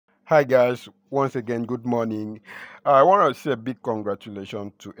Hi guys, once again, good morning. I want to say a big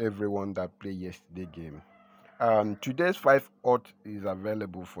congratulations to everyone that played yesterday game. Today's five odds is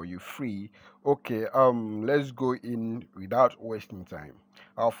available for you free. Okay, let's go in without wasting time.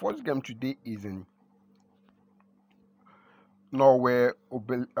 Our first game today is in Norway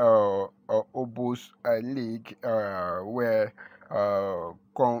Obos League, where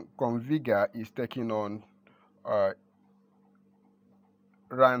Conviga is taking on uh,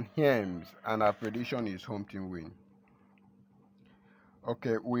 Ranhems, and our prediction is home team win.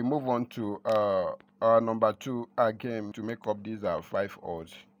 Okay, we move on to our number two game to make up these are five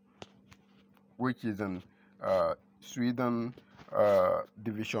odds, which is in Sweden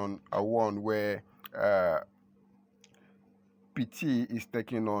Division 1, where uh, PT is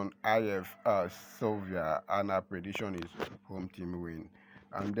taking on IF Sylvia, and our prediction is home team win.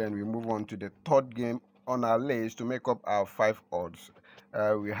 And then we move on to the third game on our list to make up our five odds.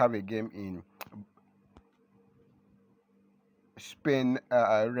 We have a game in Spain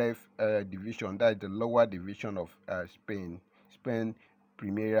Ref division, that is the lower division of Spain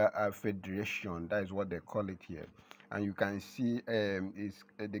Primera Federation, that is what they call it here. And you can see is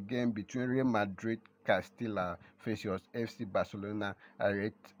the game between Real Madrid Castilla versus FC Barcelona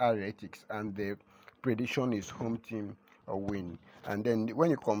Heretics, and the prediction is home team win. And then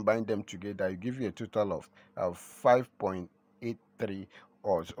when you combine them together, you give you a total of 5.83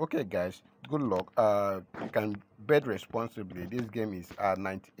 odds. Okay, guys, good luck. You can bet responsibly. This game is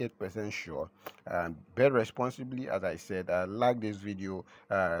 98% sure. Bet responsibly, as I said. Like this video.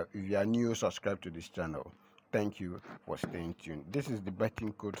 If you are new, subscribe to this channel. Thank you for staying tuned. This is the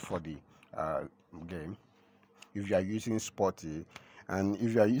betting code for the game. If you are using Sporty, and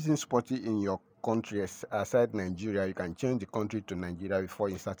if you are using Sporty in your country aside Nigeria, you can change the country to Nigeria before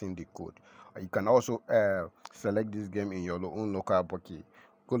inserting the code. You can also select this game in your own local bookie.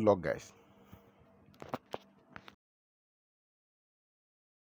 Good luck, guys.